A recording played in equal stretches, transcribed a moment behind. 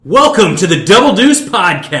Welcome to the Double Deuce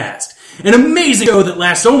Podcast, an amazing show that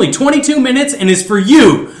lasts only 22 minutes and is for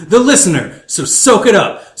you, the listener, so soak it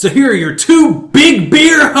up. So here are your two big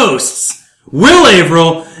beer hosts, Will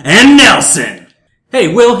Averill and Nelson.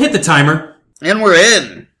 Hey, Will, hit the timer. And we're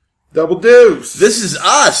in. Double Deuce. This is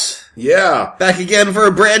us. Yeah. Back again for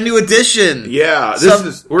a brand new edition. Yeah.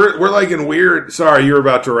 We're like in weird. Sorry, you were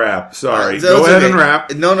about to rap. Sorry. Go ahead and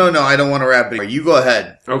rap. No, I don't want to rap anymore. You go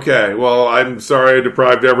ahead. Okay. Well, I'm sorry I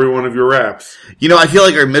deprived every one of your raps. You know, I feel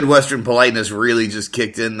like our Midwestern politeness really just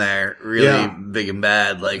kicked in there. Really big and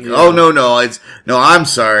bad. Like, oh, no, I'm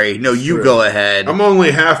sorry. No, you go ahead. I'm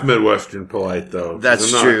only half Midwestern polite, though. That's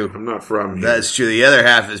true. I'm not from here. That's true. The other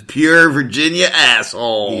half is pure Virginia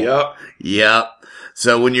asshole. Yep.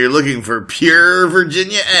 So when you're looking for pure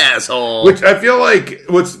Virginia asshole, which I feel like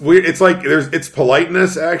what's weird, it's like it's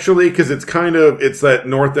politeness actually, because it's that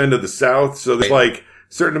north end of the South, so there's like a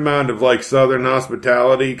certain amount of like Southern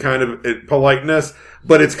hospitality kind of politeness,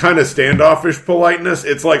 but it's kind of standoffish politeness.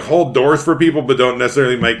 It's like hold doors for people, but don't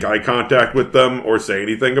necessarily make eye contact with them or say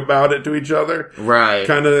anything about it to each other. Right.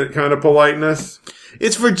 Kind of politeness.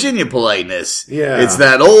 It's Virginia politeness. Yeah. It's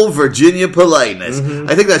that old Virginia politeness. Mm-hmm.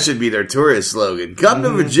 I think that should be their tourist slogan. Come to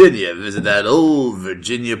Virginia, visit that old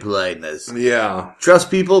Virginia politeness. Yeah. Trust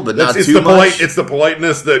people, but not too much. It's the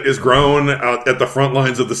politeness that is grown out at the front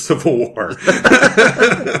lines of the Civil War.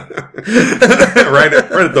 right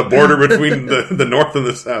at the border between the North and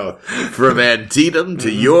the South. From Antietam to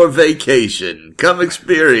your vacation. Come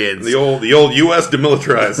experience. The old U.S.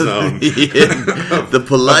 demilitarized zone. The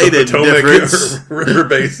polite indifference. River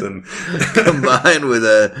Basin. Combined with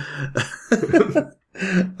a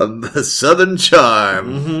southern charm.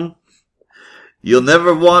 Mm-hmm. You'll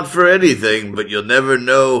never want for anything, but you'll never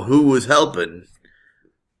know who was helping.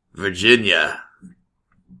 Virginia.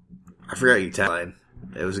 I forgot your tagline.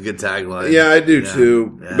 It was a good tagline. Yeah, I do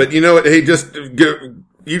too. Yeah. But you know what? Hey, you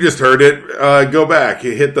just heard it. Go back.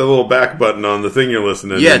 Hit the little back button on the thing you're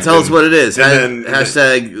listening to. Yeah, tell us what it is.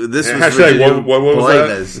 Hashtag this was hashtag what was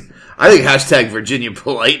politeness. That? I think hashtag Virginia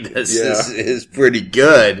politeness is pretty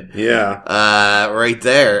good. Yeah. Right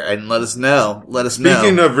there. And let us know.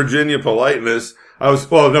 Speaking of Virginia politeness,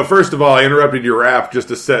 first of all, I interrupted your rap to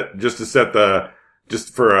set the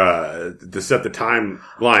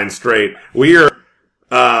timeline straight. We are,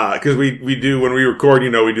 cause we do, when we record,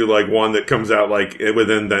 we do like one that comes out like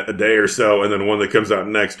within a day or so, and then one that comes out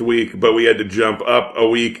next week, but we had to jump up a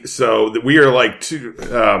week, so we are like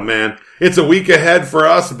it's a week ahead for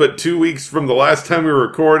us, but 2 weeks from the last time we were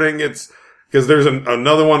recording. It's, cause there's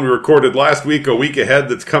another one we recorded last week, a week ahead,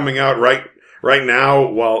 that's coming out right now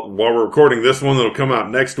while we're recording this one that'll come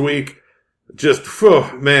out next week. Just,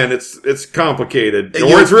 it's complicated.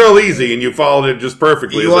 Or it's real easy, and you followed it just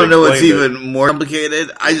perfectly. You want to know what's even more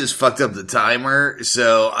complicated? I just fucked up the timer,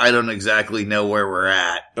 so I don't exactly know where we're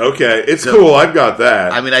at. Okay, it's cool. I've got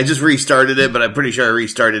that. I mean, I just restarted it, but I'm pretty sure I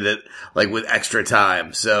restarted it like with extra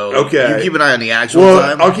time. So okay, you keep an eye on the actual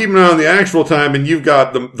time. I'll keep an eye on the actual time, and you've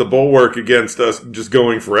got the bulwark against us just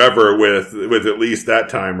going forever with at least that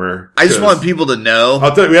timer. I just want people to know.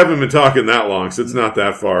 I'll tell you, we haven't been talking that long, so it's not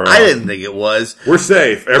that far. I didn't think it was. We're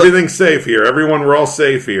safe. Everything's safe here. Everyone, we're all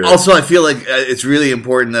safe here. Also, I feel like it's really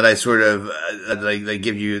important that I sort of they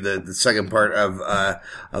give you the second part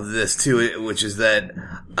of this too, which is that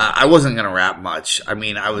I wasn't gonna rap much. I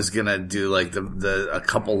mean, I was gonna do like a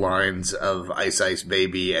couple lines of Ice Ice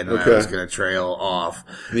Baby, and then I was gonna trail off.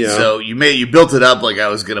 Yeah. So you built it up like I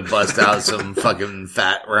was gonna bust out some fucking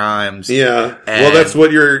fat rhymes. Yeah. Well, that's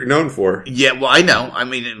what you're known for. Yeah. Well, I know. I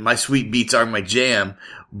mean, my sweet beats are my jam,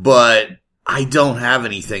 but I don't have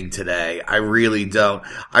anything today. I really don't.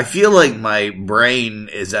 I feel like my brain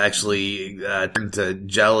is actually turned to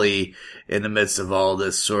jelly in the midst of all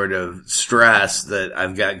this sort of stress that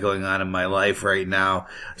I've got going on in my life right now.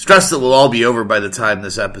 Stress that will all be over by the time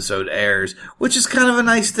this episode airs, which is kind of a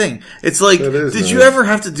nice thing. It's like, did you ever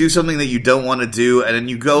have to do something that you don't want to do, and then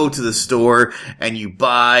you go to the store and you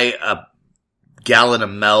buy a gallon of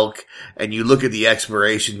milk and you look at the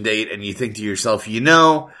expiration date and you think to yourself,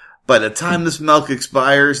 by the time this milk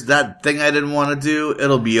expires, that thing I didn't want to do,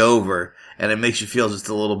 it'll be over. And it makes you feel just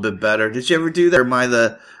a little bit better. Did you ever do that? Or am I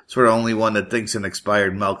the sort of only one that thinks in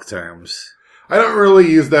expired milk terms? I don't really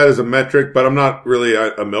use that as a metric, but I'm not really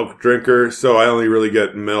a milk drinker, so I only really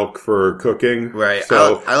get milk for cooking. Right.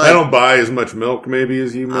 So I don't buy as much milk maybe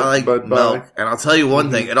as you buy. Milk. And I'll tell you one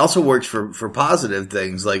thing, it also works for positive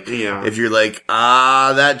things. Like, if you're like,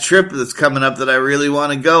 that trip that's coming up that I really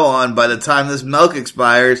want to go on, by the time this milk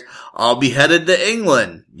expires, I'll be headed to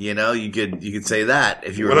England. You could say that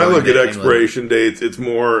if you were. When I look at expiration dates, it's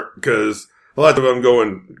more because a lot of I'm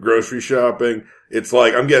going grocery shopping. It's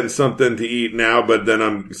like I'm getting something to eat now, but then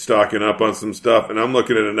I'm stocking up on some stuff, and I'm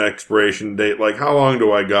looking at an expiration date. Like, how long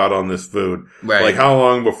do I got on this food? Right. Like, how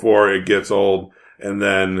long before it gets old? And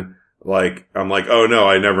then, like, I'm like, oh no,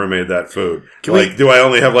 I never made that food. Do I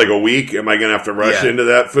only have like a week? Am I going to have to rush into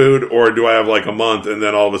that food? Or do I have like a month, and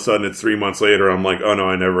then all of a sudden it's 3 months later, I'm like, oh no,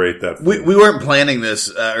 I never ate that food. We weren't planning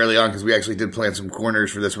this early on because we actually did plan some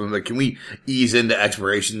corners for this one, but can we ease into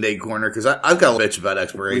expiration date corner? Because I've got a bitch about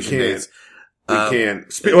expiration dates. We can.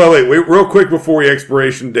 Wait, real quick before we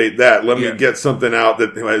expiration date that, let me get something out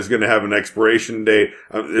that is going to have an expiration date.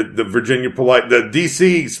 The the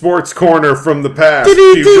DC Sports Corner from the past,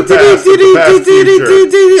 future past, the past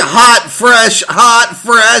future. Hot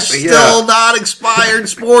fresh, still not expired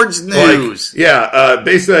sports news.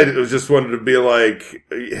 Basically I just wanted to be like,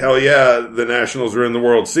 hell yeah, the Nationals are in the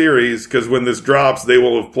World Series, because when this drops, they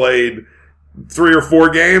will have played 3 or 4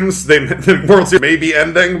 games. The World Series may be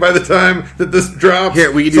ending by the time that this drops.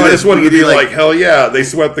 Here, we can do so this. I just wanted to be like, hell yeah, they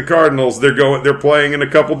swept the Cardinals. They're playing in a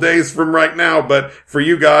couple days from right now, but for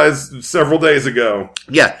you guys, several days ago.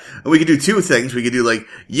 Yeah, we could do 2 things. We could do like,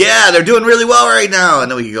 they're doing really well right now,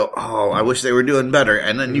 and then we could go, oh, I wish they were doing better,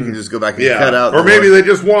 and then you can just go back and cut out. Or maybe they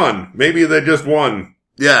just won. Maybe they just won.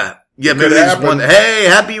 Yeah. Yeah, maybe they just won. Hey,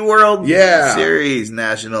 happy World Series,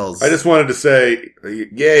 Nationals. I just wanted to say,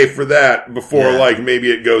 yay for that before, maybe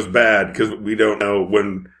it goes bad, because we don't know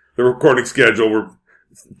when the recording schedule,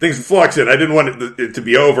 things are fluxing. I didn't want it to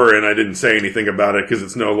be over, and I didn't say anything about it, because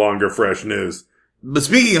it's no longer fresh news. But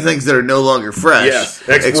speaking of things that are no longer fresh. Yes,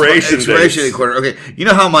 expiration date corner. Okay, you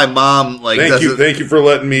know how my mom, Thank you for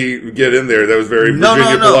letting me get in there. That was very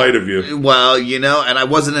Virginia polite of you. Well, and I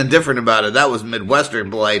wasn't indifferent about it. That was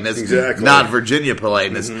Midwestern politeness. Exactly. Not Virginia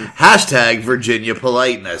politeness. Hashtag Virginia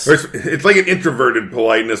politeness. It's like an introverted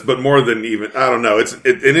politeness, but more than even, I don't know. It's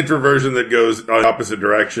an introversion that goes in opposite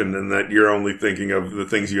direction, and that you're only thinking of the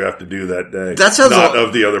things you have to do that day. That sounds not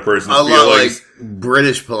of the other person's a feelings. lot like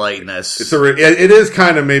British politeness. It is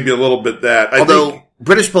kind of maybe a little bit that. Although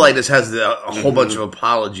British politeness has a whole bunch of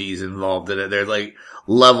apologies involved in it. They're like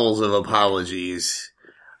levels of apologies.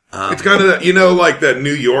 It's kind of, like that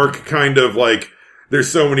New York kind of like,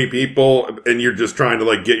 there's so many people and you're just trying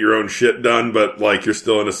to get your own shit done, but you're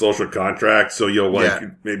still in a social contract. So you'll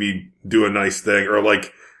maybe do a nice thing or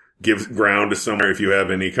give ground to somewhere if you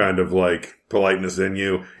have any kind of politeness in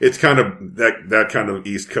you. It's kind of that kind of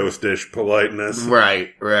East Coast-ish politeness.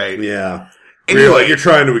 Right. Yeah. Anyway, you're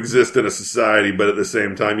trying to exist in a society, but at the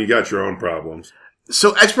same time, you got your own problems.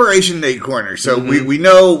 So expiration date corner. So we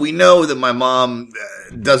know that my mom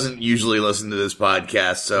doesn't usually listen to this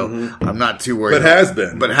podcast, so I'm not too worried.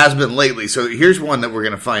 But has been lately. So here's one that we're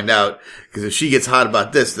going to find out, because if she gets hot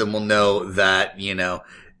about this, then we'll know that,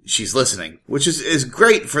 she's listening, which is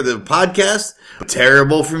great for the podcast, but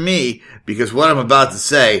terrible for me, because what I'm about to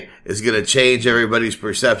say is going to change everybody's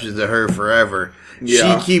perceptions of her forever.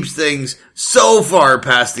 Yeah. She keeps things so far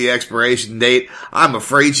past the expiration date, I'm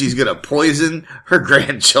afraid she's going to poison her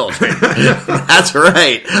grandchildren. That's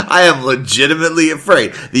right. I am legitimately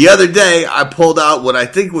afraid. The other day, I pulled out what I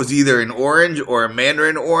think was either an orange or a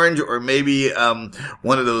mandarin orange, or maybe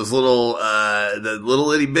one of those little the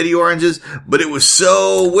little itty bitty oranges, but it was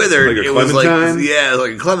so withered. Like a it was clementine? it was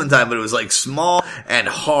like a clementine, but it was small and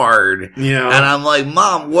hard. Yeah. And I'm like,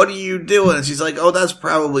 Mom, what are you doing? And she's like, oh, that's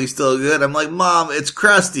probably still good. I'm like, Mom, it's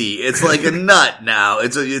crusty. It's like a nut now.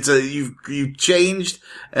 You've changed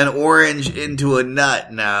an orange into a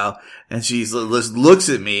nut now. And she looks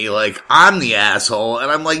at me like I'm the asshole,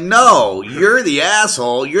 and I'm like, no, you're the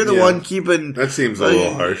asshole. You're the one keeping. That seems a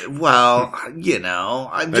little harsh. Well,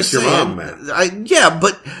 I'm That's just your saying. mom, man.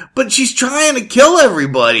 But she's trying to kill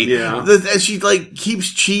everybody. Yeah. And she keeps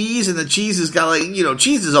cheese, and the cheese has got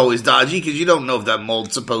cheese is always dodgy because you don't know if that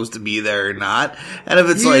mold's supposed to be there or not. And if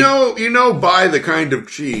it's buy the kind of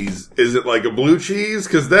cheese. Is it like a blue cheese?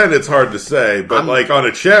 Because then it's hard to say. But on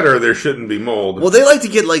a cheddar, there shouldn't be mold. Well, they like to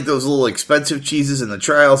get those little expensive cheeses in the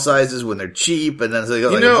trial sizes when they're cheap, and then they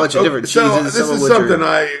got a bunch of different cheeses. So this is something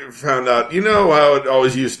I found out. You know how it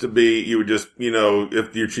always used to be, you would just,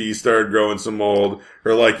 if your cheese started growing some mold,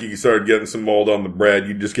 or you started getting some mold on the bread,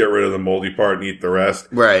 you'd just get rid of the moldy part and eat the rest.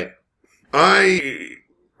 Right. I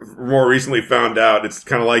more recently found out it's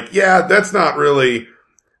kind of that's not really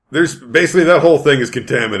there's basically that whole thing is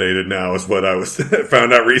contaminated now is what I was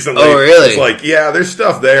found out recently. Oh, really? It's like, yeah, there's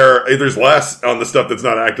stuff there. There's less on the stuff that's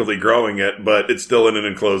not actively growing it, but it's still in an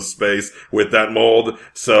enclosed space with that mold.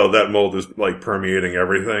 So that mold is like permeating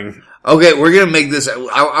everything. Okay, we're gonna make this.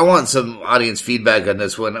 I want some audience feedback on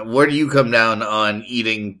this one. Where do you come down on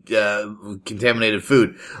eating contaminated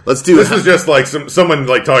food? Let's do This was just like someone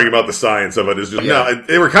like talking about the science of it. Is just no.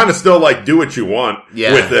 They were kind of still like do what you want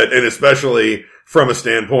with it, and especially from a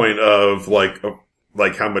standpoint of like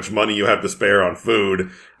how much money you have to spare on food.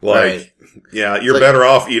 Like, yeah, you're better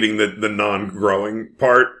off eating the non-growing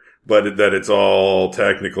part, but that it's all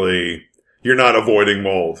technically. You're not avoiding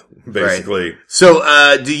mold, basically. Right.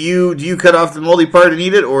 So, do you cut off the moldy part and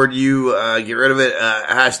eat it, or do you get rid of it?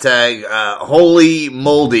 Hashtag holy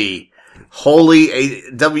moldy. Holy,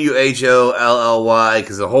 WHOLLY,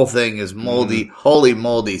 because the whole thing is moldy. Mm-hmm. Holy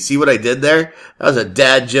moldy. See what I did there? That was a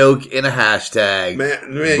dad joke in a hashtag.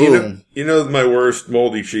 Man, you know my worst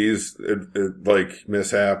moldy cheese, like,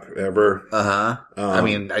 mishap ever? Uh-huh. I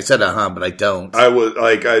mean, I said but I don't. I was,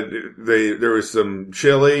 like, there was some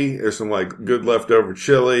chili, there's some, like, good leftover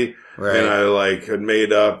chili. Right. And I, like, had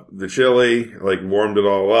made up the chili, like, warmed it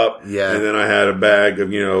all up. Yeah. And then I had a bag of,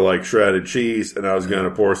 like, shredded cheese, and I was gonna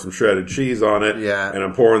pour some shredded cheese on it. Yeah. And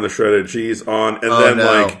I'm pouring the shredded cheese on, and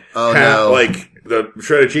like, the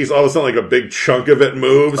shredded cheese, all of a sudden, like, a big chunk of it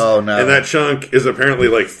moves. Oh, no. And that chunk is apparently,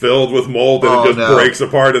 like, filled with mold, and it just breaks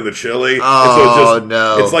apart in the chili. Oh, and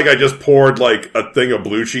so it's like I just poured, like, a thing of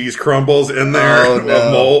blue cheese crumbles in there of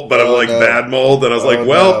mold, but of, like, bad mold, and I was like,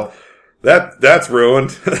 well... That's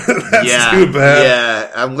ruined. That's too bad.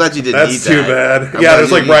 Yeah, I'm glad you didn't eat that. That's too bad.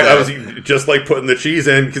 There's like I was just like putting the cheese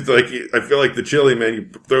in because like I feel like the chili, man,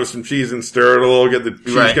 you throw some cheese in, stir it a little, get the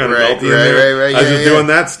cheese kind of melty in there. I was just doing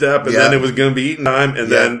that step, and then it was going to be eating time,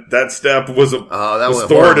 and then that step was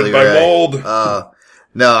thwarted by mold.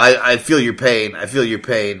 No, I feel your pain. I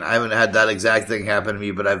haven't had that exact thing happen to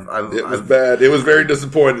me, but it was bad. It was very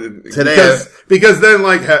disappointing today because then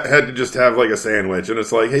like had to just have like a sandwich, and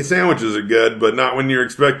it's like, hey, sandwiches are good, but not when you're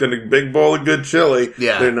expecting a big bowl of good chili.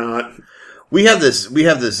 Yeah, they're not. We have this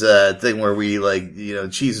thing where we like,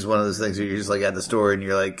 cheese is one of those things where you're just like at the store and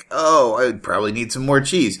you're like, oh, I would probably need some more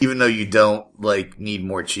cheese. Even though you don't like need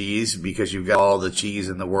more cheese because you've got all the cheese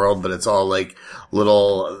in the world, but it's all like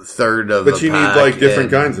little third of But you need like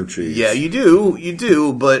different kinds of cheese. Yeah, you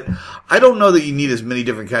do, but I don't know that you need as many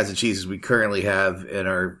different kinds of cheese as we currently have in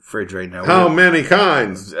our fridge right now. How many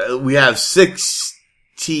kinds? We have 16.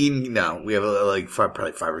 No, we have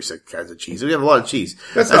probably 5 or 6 kinds of cheese. We have a lot of cheese.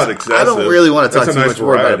 That's not excessive. I don't really want to talk too much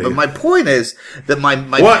more about it. But my point is that my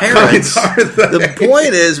parents. The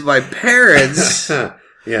point is my parents.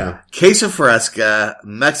 Yeah. Queso Fresca,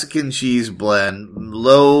 Mexican cheese blend,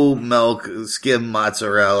 low milk skim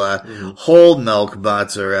mozzarella, whole milk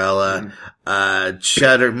mozzarella,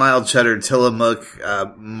 cheddar, mild cheddar, Tillamook,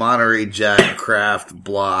 Monterey Jack Craft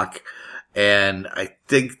block. And I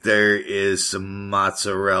think there is some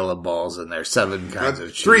mozzarella balls in there. 7 kinds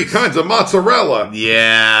of cheese. 3 kinds of mozzarella.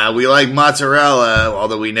 Yeah, we like mozzarella,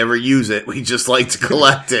 although we never use it. We just like to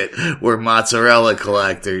collect it. We're mozzarella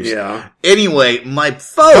collectors. Yeah. Anyway, my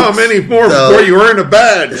folks... How many more before you earn a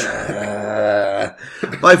badge?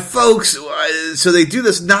 My folks, so they do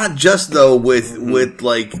this not just though with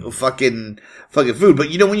like fucking food, but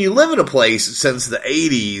when you live in a place since the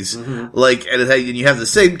 80s, like, and you have the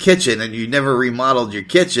same kitchen and you never remodeled your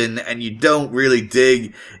kitchen and you don't really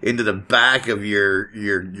dig into the back of your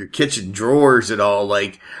kitchen drawers at all,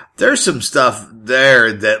 like, there's some stuff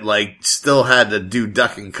there that like still had to do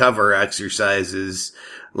duck and cover exercises,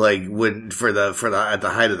 like at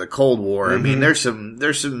the height of the Cold War. I mean, there's some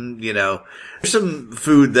some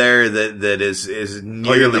food there that is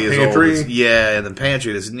nearly as old as, in the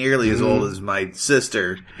pantry that's nearly as old as my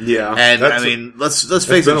sister. Yeah. And I mean, let's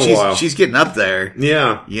face it, she's getting up there.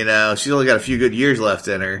 Yeah. She's only got a few good years left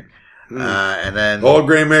in her. And then all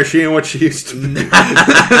grain machine what she used to be.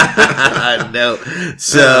 No.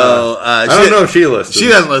 So I don't know if she listens. She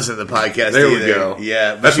doesn't listen to the podcast there either. We go.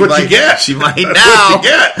 Yeah. That's what you get. She might now. What you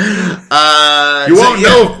get. You won't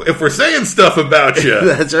know if we're saying stuff about you.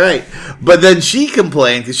 That's right. But then she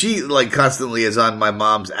complained because she like constantly is on my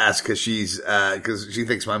mom's ass because she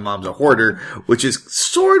thinks my mom's a hoarder, which is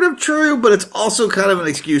sort of true, but it's also kind of an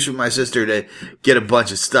excuse for my sister to get a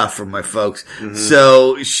bunch of stuff from my folks.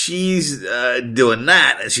 So she's doing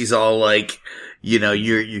that, and she's all like,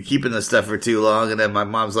 you're keeping this stuff for too long, and then my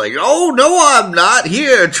mom's like, oh, no, I'm not.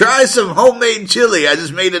 Here, try some homemade chili. I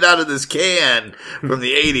just made it out of this can from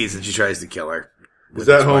the 80s, and she tries to kill her. Is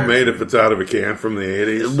that homemade if it's out of a can from the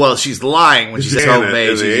 80s? Well, she's lying when she says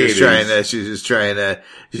homemade. She's just trying to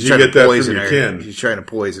poison her. She's trying to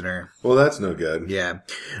poison her. Well, that's no good. Yeah.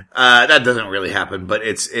 That doesn't really happen, but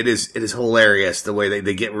it is hilarious the way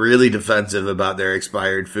they get really defensive about their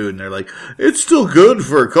expired food, and they're like, it's still good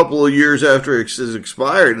for a couple of years after it's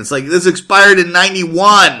expired. And it's like, this expired in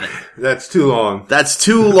 91. That's too long. That's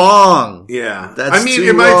too long. Yeah. That's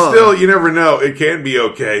it might still, you never know. It can be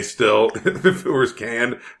okay still if it was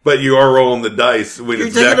canned, but you are rolling the dice when You're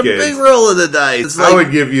it's taking decades. a big roll of the dice. I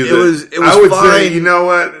would give you I would say, you know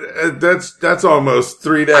what? That's almost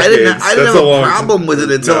 3 decades. I didn't have a problem with it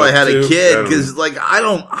until I had a kid, because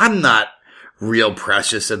I'm not real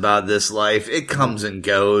precious about this life. It comes and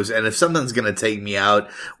goes, and if something's going to take me out,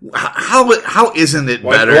 how isn't it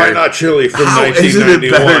better? Why not chili from 1991? How isn't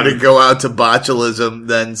it better to go out to botulism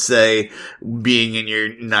than, say, being in your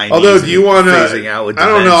 90s? Although, do you want to? Phasing out with I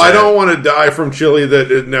don't know. I don't want to die from chili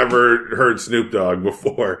that had never heard Snoop Dogg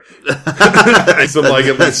before. Some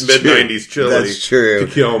at least mid-90s chili. That's true.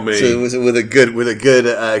 To kill me. So it was with a good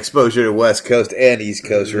exposure to West Coast and East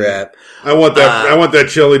Coast rap. I want that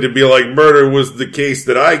chili to be like, murder was the case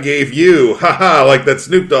that I gave you. Haha, like that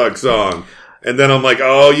Snoop Dogg song. And then I'm like,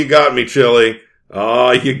 oh, you got me, chili.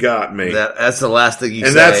 Oh, you got me. That's the last thing you say.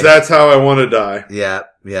 And that's how I want to die.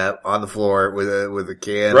 Yeah, on the floor with a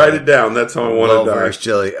can. Write it down. That's how I want to die.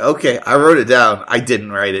 Chili. Okay, I wrote it down. I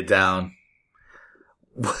didn't write it down.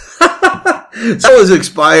 That was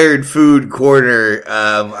expired food corner.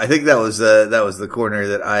 I think that was the corner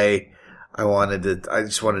that I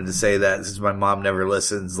just wanted to say that since my mom never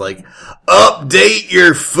listens, like, update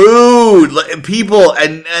your food, people,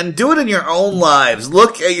 and do it in your own lives.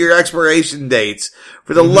 Look at your expiration dates.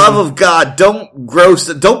 For the love of God,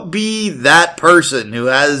 don't be that person who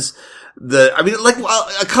has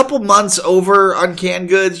a couple months over on canned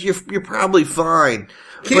goods, you're probably fine.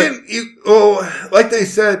 Like they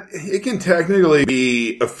said, it can technically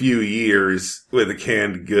be a few years with a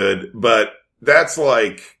canned good, but that's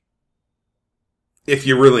like, if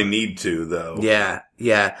you really need to, though. Yeah.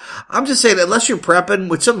 I'm just saying, unless you're prepping,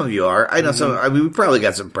 which some of you are. I know we probably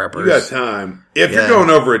got some preppers. You got time. If you're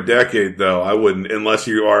going over a decade, though, I wouldn't, unless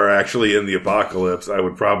you are actually in the apocalypse, I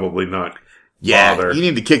would probably not bother. You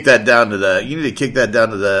need to kick that down to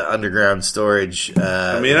the underground storage.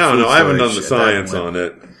 I don't know. I haven't done the science on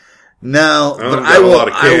it. No, but I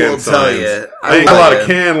will tell you. I got a lot of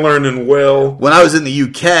can learning, Will. When I was in the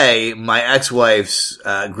UK, my ex-wife's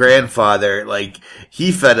grandfather,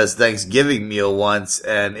 he fed us Thanksgiving meal once,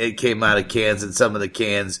 and it came out of cans, and some of the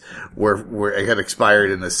cans had expired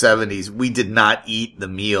in the 70s. We did not eat the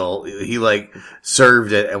meal. He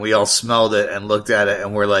served it, and we all smelled it and looked at it,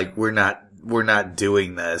 and we're like, we're not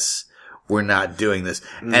doing this. We're not doing this.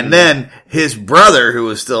 And then his brother, who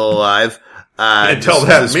was still alive, until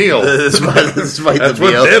that meal. Despite That's the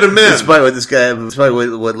what meal, did him in. Despite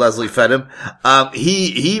what Leslie fed him,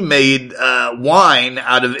 he made wine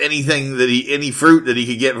out of any fruit that he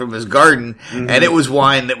could get from his garden, and it was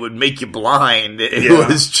wine that would make you blind. It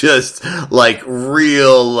was just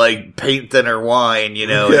real paint thinner wine, you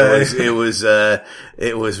know. Okay.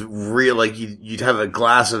 It was real, you'd have a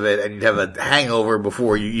glass of it and you'd have a hangover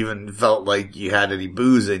before you even felt like you had any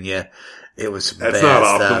booze in you. It was That's not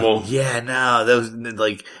optimal. Yeah, no, those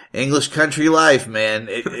English country life, man.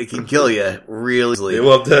 It can kill you real easily. They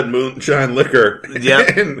love that moonshine liquor.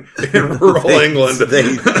 Yep. in rural England.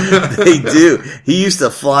 They do. He used to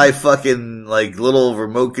fly fucking little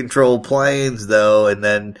remote control planes though, and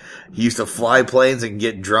then he used to fly planes and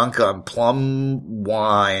get drunk on plum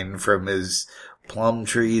wine from his plum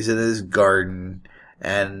trees in his garden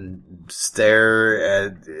and stare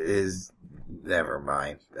at his. Never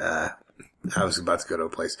mind. I was about to go to a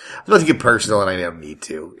place. I was about to get personal, and I didn't need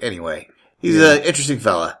to. Anyway, he's an interesting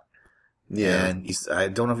fella. Yeah, and I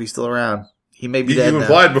don't know if he's still around. He may be dead. You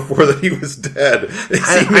implied before that he was dead.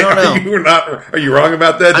 I don't know. Are you wrong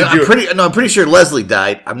about that? I'm pretty sure Leslie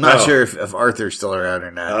died. I'm not sure if Arthur's still around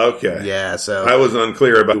or not. Okay. Yeah. So I was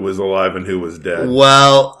unclear about who was alive and who was dead.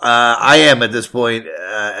 Well, I am at this point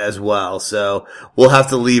as well. So we'll have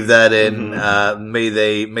to leave that in. May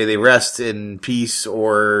they rest in peace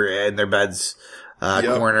or in their beds.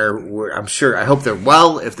 Corner. I'm sure. I hope they're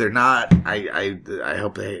well. If they're not, I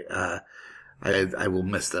hope they. I will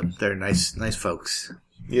miss them. They're nice folks.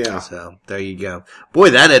 Yeah. So there you go.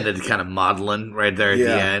 Boy, that ended kind of maudlin right there at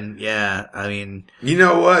the end. Yeah. I mean, you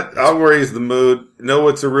know what? I'll raise the mood. Know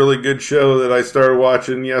what's a really good show that I started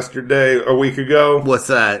watching a week ago? What's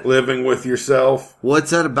that? Living with Yourself.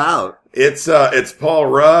 What's that about? It's Paul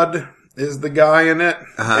Rudd is the guy in it.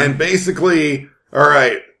 And basically, all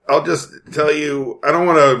right, I'll just tell you, I don't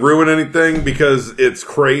want to ruin anything because it's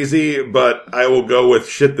crazy, but I will go with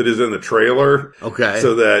shit that is in the trailer. Okay.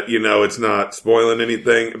 So that, it's not spoiling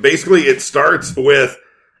anything. Basically, it starts with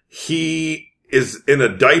he is in a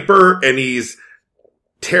diaper and he's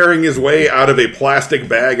tearing his way out of a plastic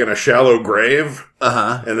bag in a shallow grave.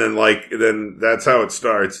 Uh-huh. And then that's how it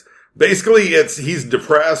starts. Basically, he's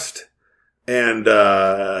depressed and,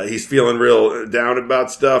 he's feeling real down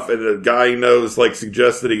about stuff. And a guy he knows,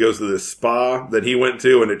 suggests that he goes to this spa that he went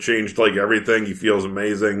to and it changed, everything. He feels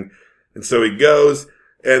amazing. And so he goes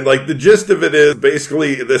and, the gist of it is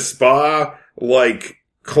basically this spa,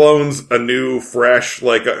 clones a new fresh,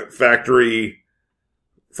 a factory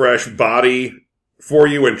fresh body for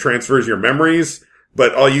you and transfers your memories,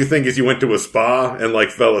 but all you think is you went to a spa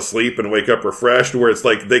and fell asleep and wake up refreshed, where it's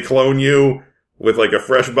they clone you with a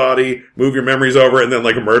fresh body, move your memories over, and then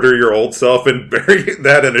murder your old self and bury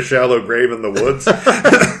that in a shallow grave in the woods.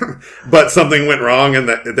 But something went wrong and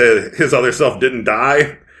his other self didn't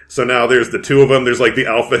die. So now there's the two of them. There's the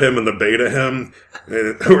alpha him and the beta him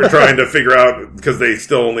who are trying to figure out, because they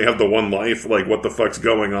still only have the one life, what the fuck's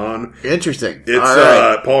going on. Interesting. It's,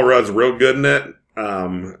 right. Paul Rudd's real good in it.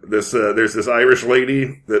 There's this Irish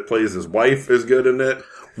lady that plays his wife is good in it.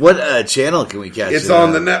 What channel can we catch It's it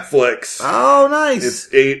on the Netflix. Oh, nice.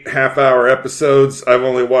 It's 8 half-hour episodes. I've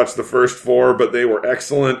only watched the first 4, but they were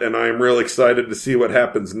excellent, and I am real excited to see what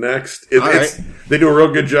happens next. They do a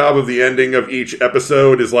real good job of the ending of each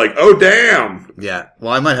episode is oh, damn! Yeah.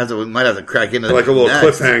 Well, I might have to crack into that. A little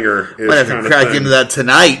next. cliffhanger. Might have to crack into that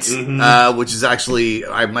tonight, which is actually,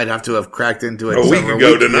 I might have to have cracked into it a week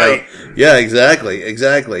ago tonight. Yeah, exactly.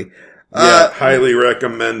 Highly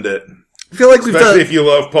recommend it. I feel like especially if you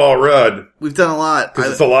love Paul Rudd. We've done a lot.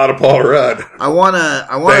 Because it's a lot of Paul Rudd. I wanna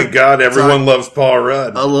Thank God everyone loves Paul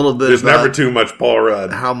Rudd. A little bit. There's never too much Paul Rudd.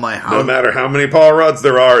 No matter how many Paul Rudds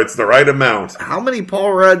there are, it's the right amount. How many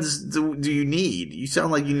Paul Rudds do you need? You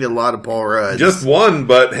sound like you need a lot of Paul Rudds. Just one,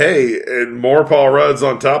 but hey, and more Paul Rudds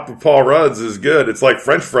on top of Paul Rudds is good. It's like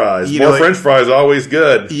French fries. More French fries always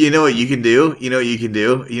good. You know what you can do? You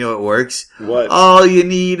know what works? What? All you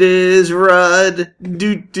need is Rudd.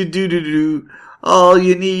 Do. All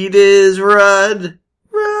you need is Rudd.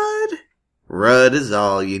 Rudd is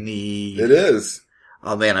all you need. It is.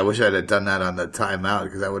 Oh man, I wish I'd have done that on the timeout,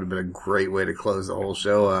 because that would have been a great way to close the whole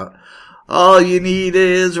show out. All you need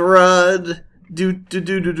is Rudd. Do.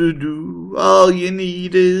 All you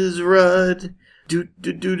need is Rudd. Do.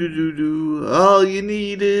 All you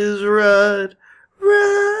need is Rudd.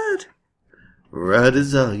 Rudd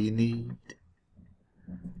is all you need.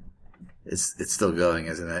 It's still going,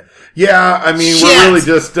 isn't it? Yeah, I mean, we're really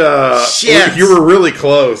just, you were really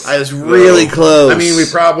close. I was really close. I mean, we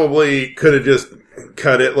probably could have just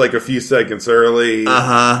cut it a few seconds early.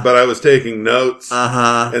 But I was taking notes.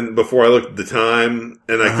 And before I looked at the time,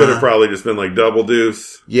 and I could have probably just been double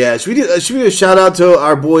deuce. Yeah, should we do a shout out to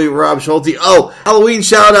our boy Rob Schulte? Oh, Halloween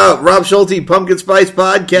shout out, Rob Schulte, Pumpkin Spice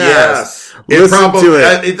Podcast. Yes. Listen to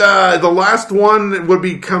it. The last one would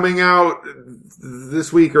be coming out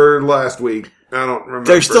this week or last week. I don't remember.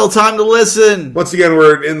 There's still time to listen. Once again,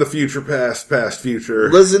 we're in the future, past future.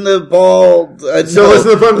 Listen to Paul.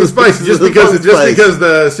 Listen to Pumpkin Spice. Just because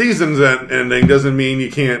the season's ending doesn't mean you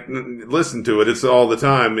can't listen to it. It's all the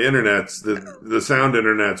time. The internet's the sound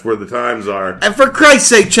internet's where the times are. And for Christ's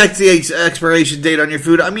sake, check the expiration date on your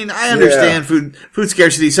food. I mean, I understand food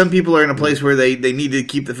scarcity. Some people are in a place where they need to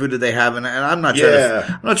keep the food that they have, and I'm not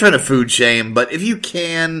trying to food shame, but if you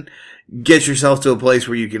can get yourself to a place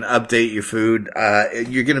where you can update your food,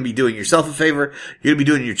 you're going to be doing yourself a favor, you're going to be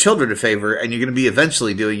doing your children a favor, and you're going to be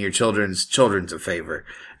eventually doing your children's a favor.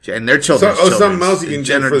 And their children's something else you can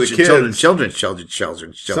do for the kids. Children's.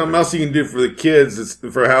 Something else you can do for the kids is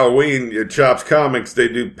for Halloween, at Chops Comics, they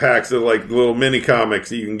do packs of little mini comics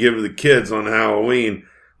that you can give to the kids on Halloween.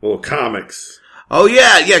 Little comics. Oh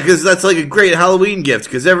yeah, because that's a great Halloween gift,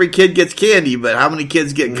 because every kid gets candy, but how many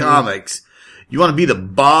kids get comics? You want to be the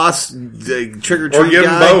boss, the trick-or-treat guy? Or give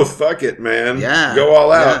them both. Fuck it, man. Yeah. Go all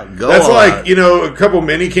out. Yeah, that's a couple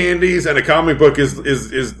mini candies and a comic book is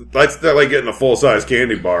that's like getting a full-size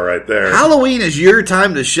candy bar right there. Halloween is your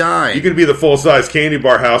time to shine. You can be the full-size candy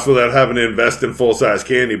bar house without having to invest in full-size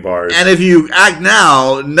candy bars. And if you act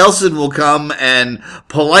now, Nelson will come and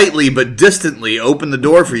politely but distantly open the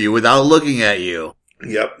door for you without looking at you.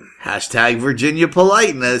 Yep. # Virginia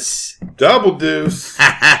politeness. Double deuce.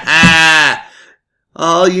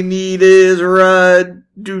 All you need is Rudd.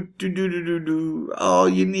 Do. All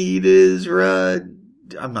you need is Rudd.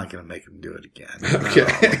 I'm not going to make him do it again.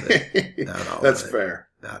 Okay. That's fair.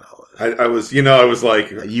 Not all of it. I was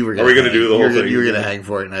like, You were are we going to do the whole thing? You were going to hang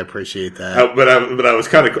for it, and I appreciate that. But I was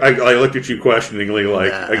kind of, I looked at you questioningly,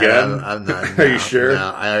 like, again? I'm not. Are you sure?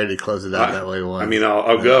 No, I already closed it out that way once. I mean,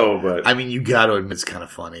 I'll go, but. I mean, you got to admit it's kind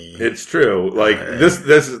of funny. It's true. Like,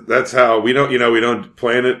 that's how, we don't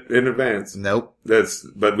plan it in advance. Nope.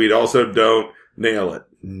 But we also don't nail it.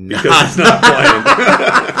 Because it's not planned.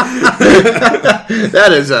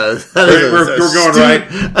 We're going right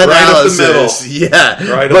up the middle.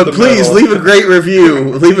 Yeah, right but please leave a great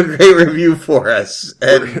review. Leave a great review for us.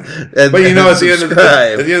 But at the end of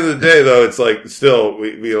the day, though, it's like still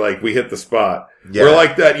we hit the spot. Yeah. We're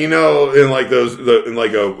like that, in like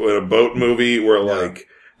in a boat movie where like.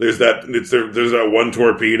 There's that one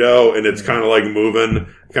torpedo and it's kind of like moving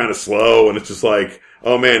kind of slow and it's just like,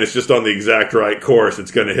 oh man, it's just on the exact right course. It's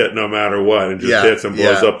going to hit no matter what and just hits and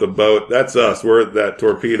blows up the boat. That's us. We're that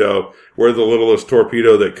torpedo. We're the littlest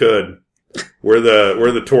torpedo that could. We're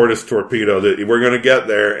the tortoise torpedo that we're going to get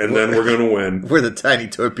there and then we're going to win. We're the tiny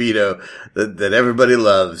torpedo that everybody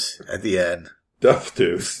loves at the end. Duff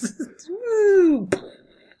Deuce. This has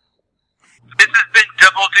been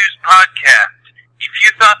Double Deuce Podcast. If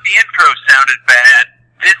you thought the intro sounded bad,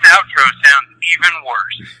 this outro sounds even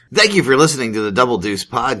worse. Thank you for listening to the Double Deuce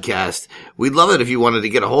Podcast. We'd love it if you wanted to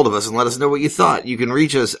get a hold of us and let us know what you thought. You can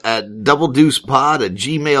reach us at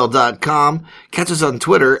doubledeucepod@gmail.com. Catch us on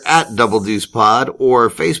Twitter at doubledeucepod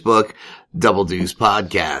or Facebook, Double Deuce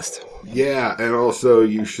Podcast. Yeah, and also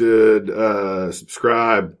you should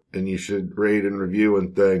subscribe and you should rate and review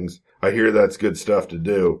and things. I hear that's good stuff to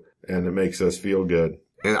do, and it makes us feel good.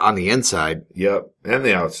 And on the inside. Yep, and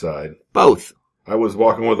the outside. Both. I was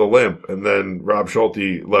walking with a limp, and then Rob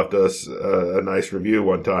Schulte left us a nice review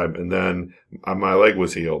one time, and then my leg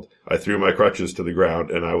was healed. I threw my crutches to the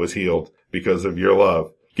ground, and I was healed because of your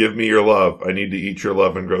love. Give me your love. I need to eat your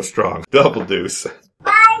love and grow strong. Double Deuce.